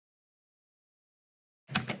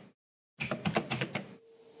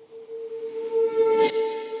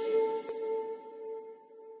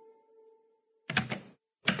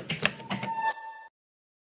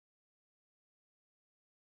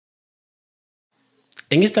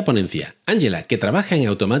En esta ponencia, Ángela, que trabaja en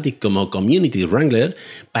Automatic como Community Wrangler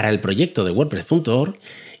para el proyecto de WordPress.org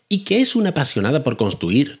y que es una apasionada por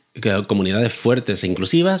construir comunidades fuertes e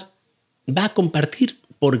inclusivas, va a compartir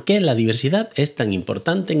por qué la diversidad es tan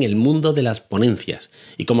importante en el mundo de las ponencias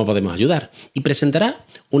y cómo podemos ayudar. Y presentará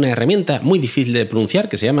una herramienta muy difícil de pronunciar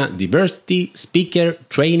que se llama Diversity Speaker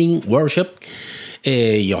Training Workshop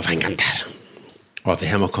y os va a encantar. Os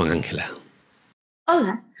dejamos con Ángela.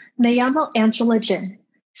 Hola, me llamo Angela Jin.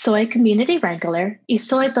 Soy Community Wrangler y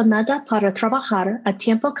soy donada para trabajar a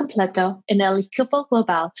tiempo completo en el equipo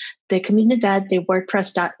global de comunidad de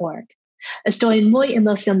WordPress.org. Estoy muy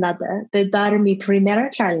emocionada de dar mi primera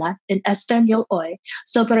charla en español hoy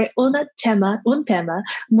sobre un tema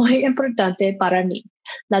muy importante para mí,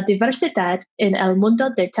 la diversidad en el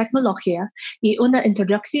mundo de tecnología y una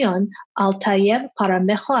introducción al taller para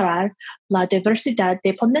mejorar la diversidad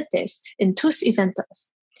de ponentes en tus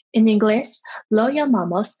eventos. En inglés, lo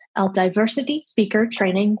llamamos el Diversity Speaker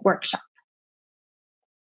Training Workshop.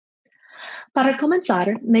 Para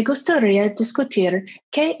comenzar, me gustaría discutir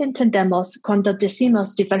qué entendemos cuando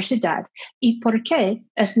decimos diversidad y por qué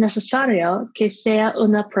es necesario que sea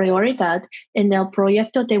una prioridad en el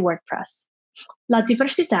proyecto de WordPress. La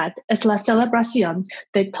diversidad es la celebración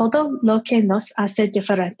de todo lo que nos hace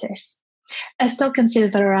diferentes. Esto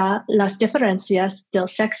considera las diferencias del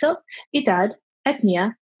sexo, edad,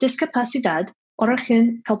 etnia, discapacidad,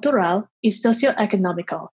 origen cultural y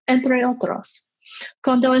socioeconómico, entre otros.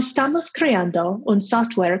 Cuando estamos creando un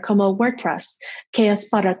software como WordPress, que es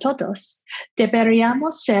para todos,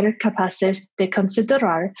 deberíamos ser capaces de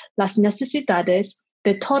considerar las necesidades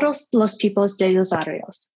de todos los tipos de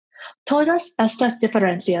usuarios. Todas estas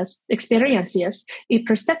diferencias, experiencias y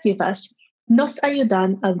perspectivas nos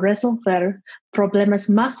ayudan a resolver problemas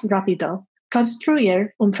más rápido,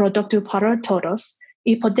 construir un producto para todos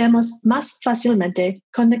y podemos más fácilmente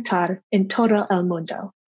conectar en todo el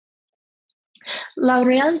mundo. La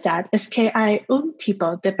realidad es que hay un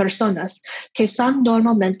tipo de personas que son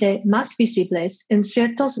normalmente más visibles en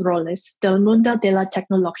ciertos roles del mundo de la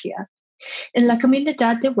tecnología. En la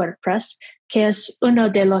comunidad de WordPress, que es uno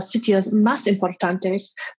de los sitios más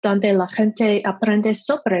importantes donde la gente aprende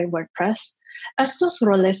sobre WordPress, estos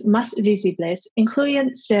roles más visibles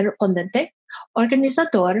incluyen ser ponente,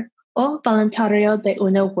 organizador o voluntario de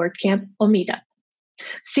una WordCamp o Meetup.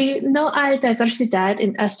 Si no hay diversidad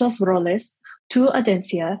en estos roles, tu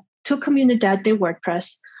audiencia, tu comunidad de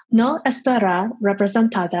WordPress no estará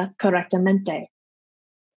representada correctamente.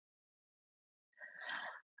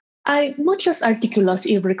 Hay muchos artículos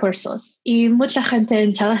y recursos y mucha gente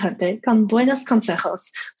inteligente con buenos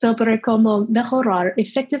consejos sobre cómo mejorar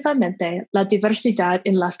efectivamente la diversidad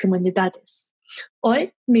en las comunidades.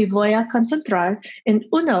 Hoy me voy a concentrar en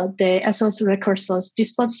uno de esos recursos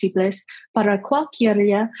disponibles para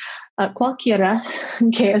cualquiera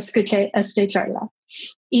que escuche esta charla.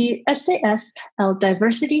 Y este es el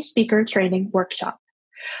Diversity Speaker Training Workshop.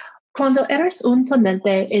 Cuando eres un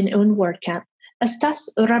ponente en un WordCamp,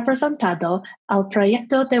 estás representado al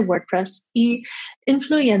proyecto de WordPress y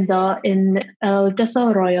influyendo en el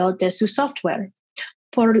desarrollo de su software,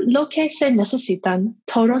 por lo que se necesitan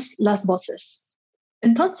todas las voces.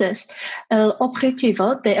 Entonces, el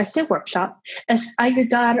objetivo de este workshop es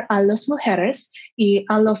ayudar a las mujeres y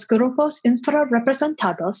a los grupos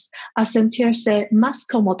infrarrepresentados a sentirse más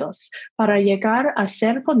cómodos para llegar a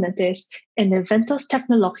ser ponentes en eventos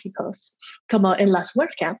tecnológicos, como en las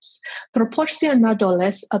WordCamps,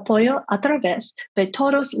 proporcionándoles apoyo a través de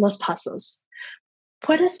todos los pasos.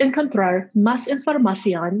 Puedes encontrar más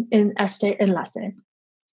información en este enlace.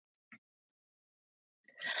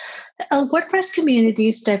 El WordPress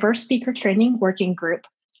Community's Diverse Speaker Training Working Group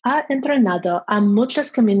ha entrenado a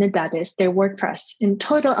muchas comunidades de WordPress en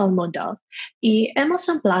todo el mundo y hemos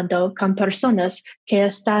hablado con personas que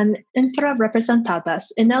están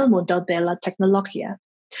infrarrepresentadas en el mundo de la tecnología.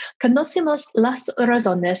 Conocemos las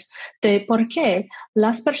razones de por qué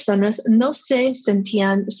las personas no se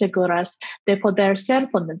sentían seguras de poder ser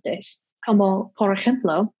ponentes, como por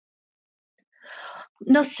ejemplo,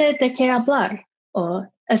 no sé de qué hablar o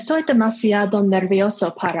estoy demasiado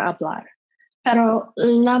nervioso para hablar. Pero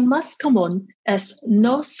la más común es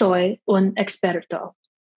no soy un experto.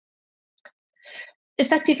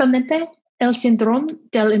 Efectivamente, el síndrome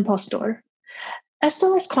del impostor.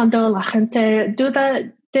 Esto es cuando la gente duda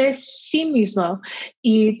de sí mismo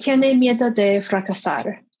y tiene miedo de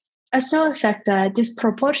fracasar. Esto afecta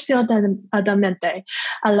desproporcionadamente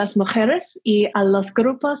a las mujeres y a los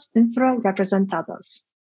grupos infrarrepresentados.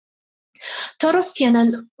 Todos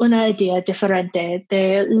tienen una idea diferente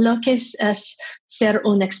de lo que es ser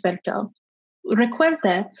un experto.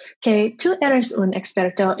 Recuerda que tú eres un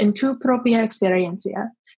experto en tu propia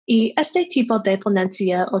experiencia y este tipo de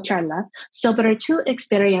ponencia o charla sobre tu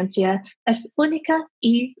experiencia es única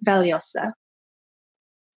y valiosa.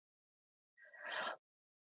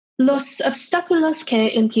 Los obstáculos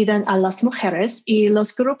que impiden a las mujeres y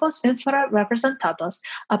los grupos infrarrepresentados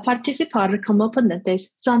a participar como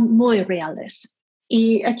ponentes son muy reales.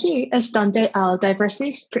 Y aquí es donde el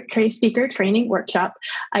Diversity Speaker Training Workshop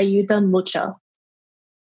ayuda mucho.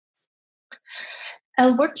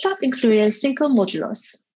 El workshop incluye 5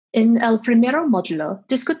 módulos. En el primer módulo,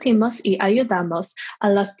 discutimos y ayudamos a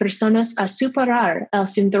las personas a superar el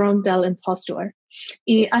síndrome del impostor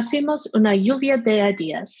y hacemos una lluvia de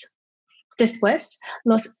ideas. Después,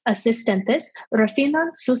 los asistentes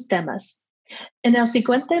refinan sus temas. En el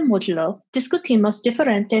siguiente módulo, discutimos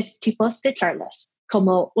diferentes tipos de charlas,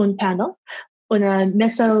 como un panel, una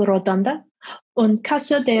mesa redonda, un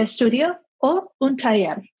caso de estudio o un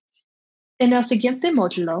taller. En el siguiente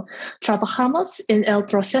módulo, trabajamos en el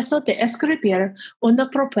proceso de escribir una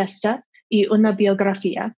propuesta y una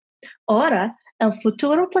biografía. Ahora, el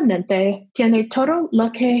futuro ponente tiene todo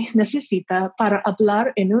lo que necesita para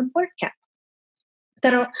hablar en un WordCamp.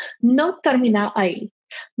 Pero no termina ahí.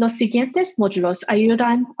 Los siguientes módulos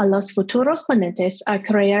ayudan a los futuros ponentes a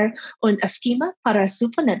crear un esquema para su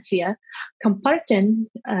ponencia, comparten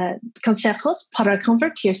consejos para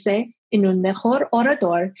convertirse en un mejor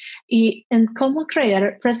orador y en cómo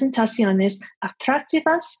crear presentaciones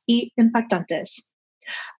atractivas y impactantes.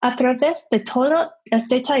 A través de todo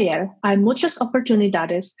este taller hay muchas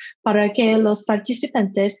oportunidades para que los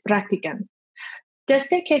participantes practiquen.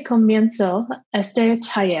 Desde que comenzó este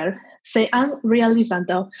taller, se han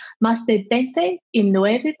realizado más de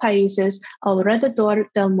 29 países alrededor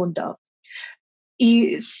del mundo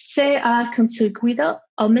y se ha conseguido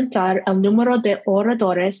aumentar el número de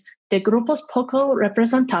oradores de grupos poco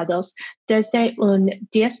representados desde un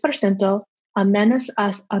 10% a menos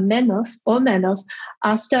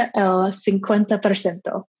hasta el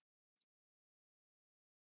 50%.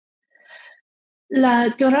 La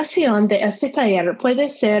duración de este taller puede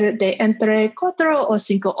ser de entre 4 o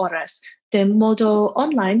 5 horas, de modo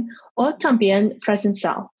online o también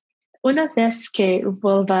presencial, una vez que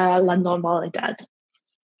vuelva la normalidad.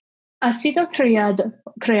 Ha sido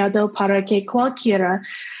creado para que cualquiera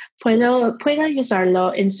pueda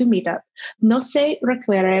usarlo en su meetup. No se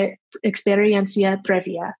requiere experiencia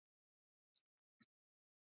previa.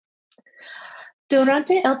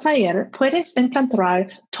 Durante el taller puedes encontrar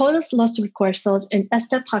todos los recursos en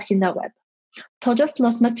esta página web. Todos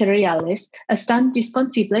los materiales están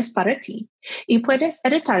disponibles para ti y puedes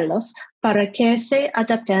editarlos para que se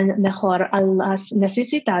adapten mejor a las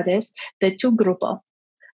necesidades de tu grupo.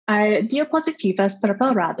 Hay diapositivas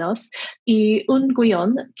preparadas y un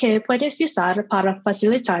guión que puedes usar para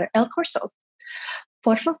facilitar el curso.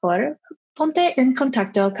 Por favor, ponte en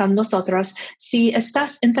contacto con nosotros si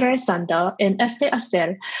estás interesado en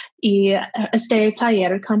hacer y este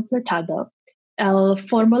taller completado. El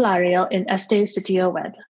formulario en este sitio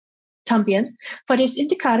web. También puedes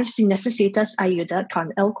indicar si necesitas ayuda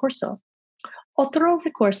con el curso. Otro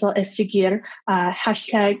recurso es seguir a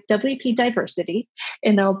 #WPDiversity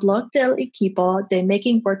en el blog del equipo de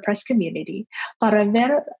Making WordPress Community para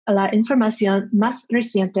ver la información más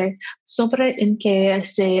reciente sobre en qué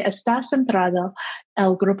se está centrado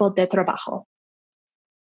el grupo de trabajo.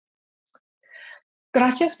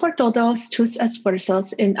 Gracias por todos tus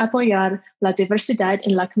esfuerzos en apoyar la diversidad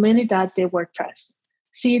en la comunidad de WordPress.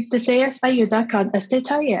 Si deseas ayuda con este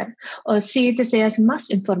taller o si deseas más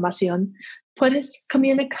información, puedes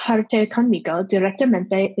comunicarte conmigo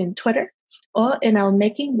directamente en Twitter o en el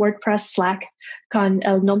Making WordPress Slack con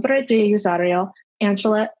el nombre de usuario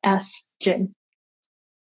Angela S. Jin.